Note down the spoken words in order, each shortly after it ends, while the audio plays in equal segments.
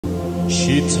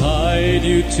She tied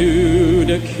you to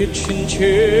the kitchen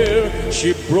chair.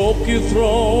 She broke your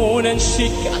throne and she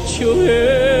cut your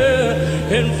hair.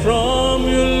 And from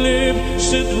your lips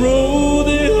she drew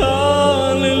the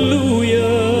hallelujah.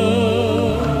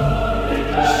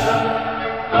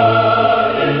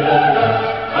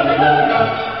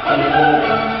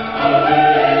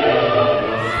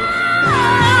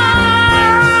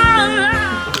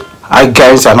 Hi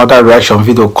guys, another reaction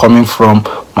video coming from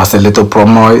Marcelito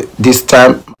Pomoy. This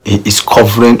time he is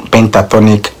covering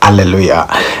pentatonic hallelujah.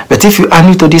 But if you are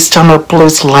new to this channel,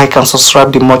 please like and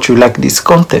subscribe the much you like this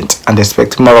content and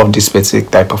expect more of this specific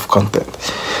type of content.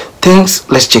 Thanks,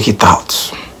 let's check it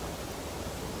out.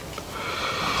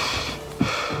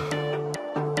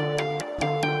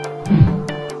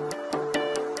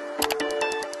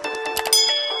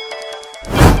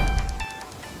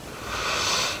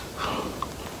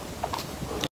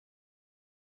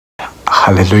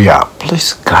 Hallelujah.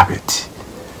 Please grab it.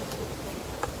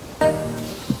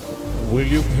 Well,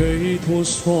 your faith was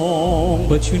strong,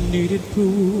 but you needed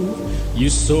proof. You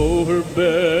saw her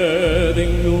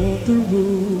bathing on the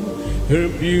roof. Her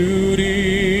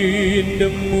beauty in the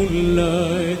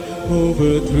moonlight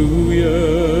overthrew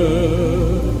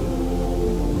you.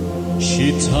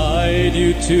 She tied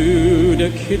you to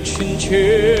the kitchen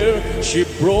chair. She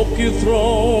broke your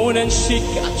throne and she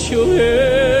cut your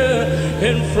hair.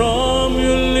 And from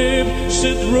your lips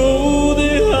she drew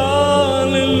the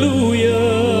hallelujah.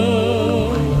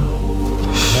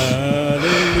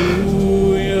 Hallelujah.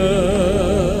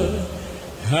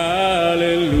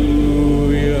 Hallelujah.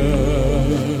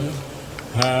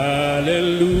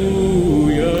 Hallelujah.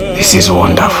 This is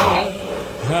wonderful.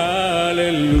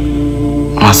 Hallelujah.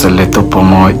 Marcelito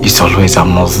Pomoy is always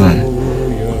amazing.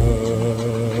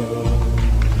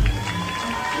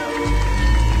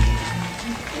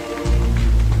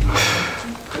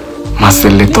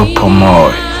 Marcelito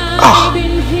Pomoy. I've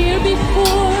been here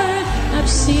before. I've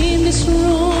seen this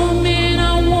room and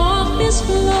I walk this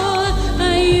floor.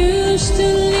 I used to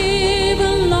live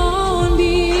alone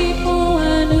before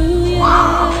I knew you.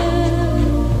 Wow.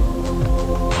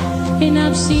 And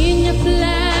I've seen your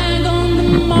flag on the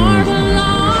marble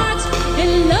arch.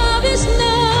 And love is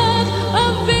not a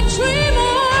victory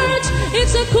march.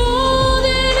 It's a cold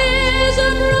and it's a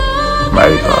broken. My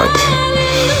God.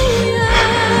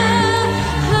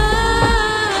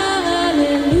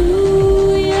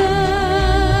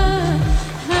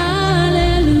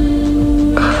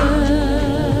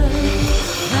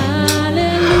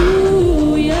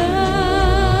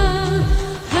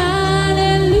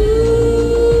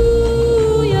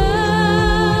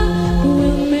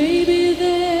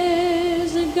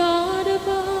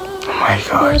 My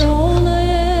God. But all I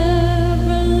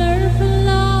ever learned from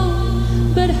love,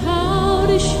 but how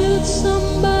to shoot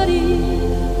somebody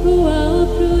who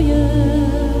outgrew you.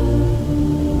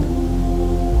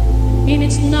 And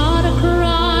it's not a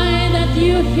cry that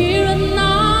you hear at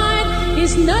night.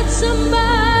 It's not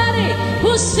somebody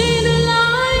who's seen the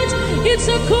light. It's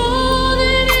a cold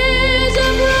and it's a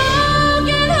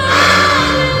broken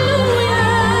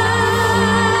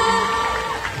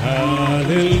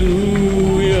Hallelujah.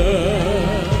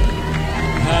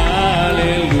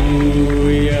 Hallelujah.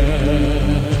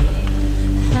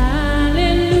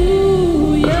 Hallelujah.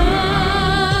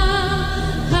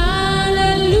 Hallelujah.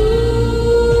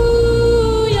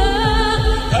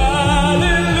 Hallelujah.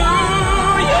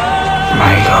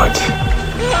 My God.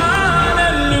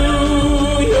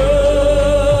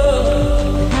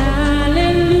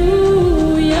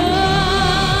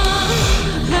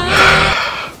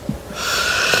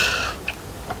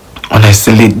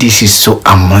 Honestly, this is so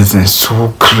amazing,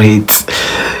 so great.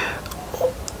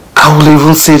 I will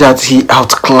even say that he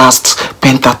outclassed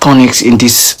pentatonics in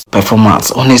this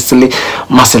performance. Honestly,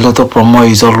 Marcelito Pomoy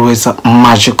is always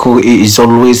magical, he is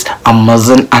always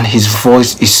amazing, and his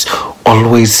voice is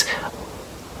always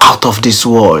out of this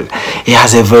world. He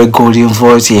has a very golden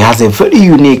voice, he has a very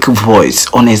unique voice.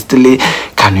 Honestly,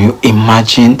 can you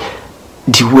imagine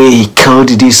the way he killed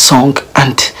this song?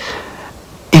 And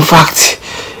in fact,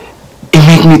 it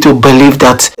made me to believe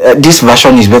that this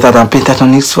version is better than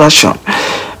pentatonic's version.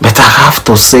 But I have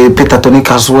to say pentatonic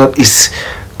as well is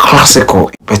classical.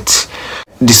 But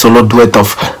the solo duet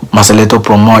of Marcelito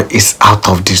Pomoy is out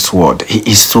of this world. He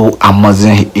is so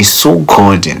amazing, he is so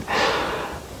golden.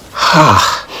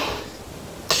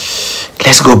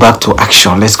 Let's go back to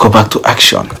action. Let's go back to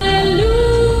action.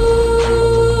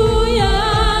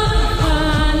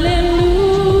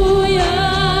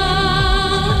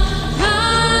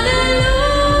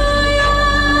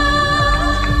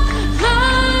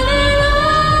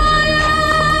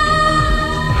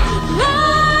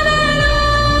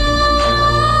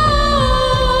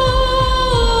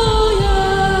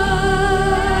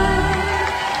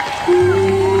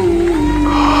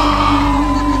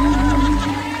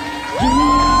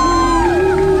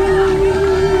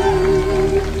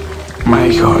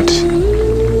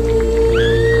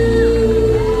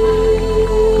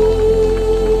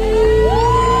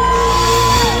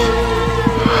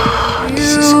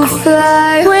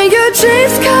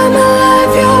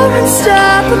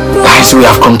 guys, we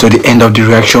have come to the end of the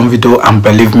reaction video, and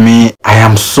believe me, I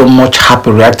am so much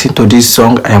happy reacting to this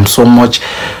song. I am so much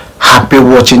happy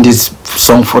watching this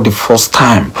song for the first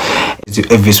time.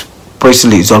 Elvis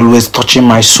Presley is always touching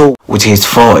my soul with his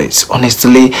voice.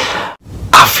 Honestly,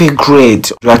 I feel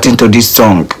great reacting to this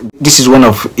song. This is one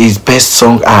of his best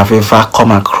songs I have ever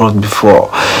come across before.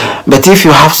 But if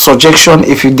you have suggestion,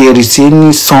 if there is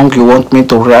any song you want me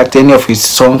to react, any of his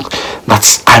songs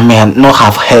that I may not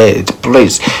have heard,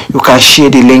 please, you can share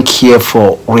the link here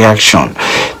for reaction.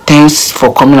 Thanks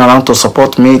for coming around to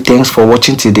support me. Thanks for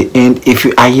watching till the end. If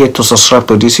you are here to subscribe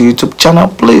to this YouTube channel,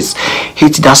 please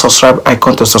hit that subscribe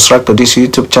icon to subscribe to this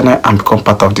YouTube channel and become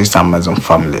part of this amazing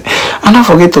family. And don't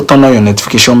forget to turn on your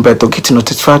notification bell to get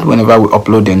notified whenever we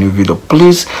upload a new video.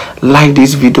 Please like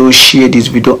this video, share this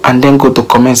video, and then go to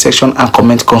comment section and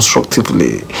comment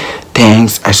constructively.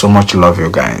 Thanks. I so much love you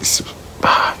guys.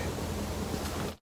 Bye.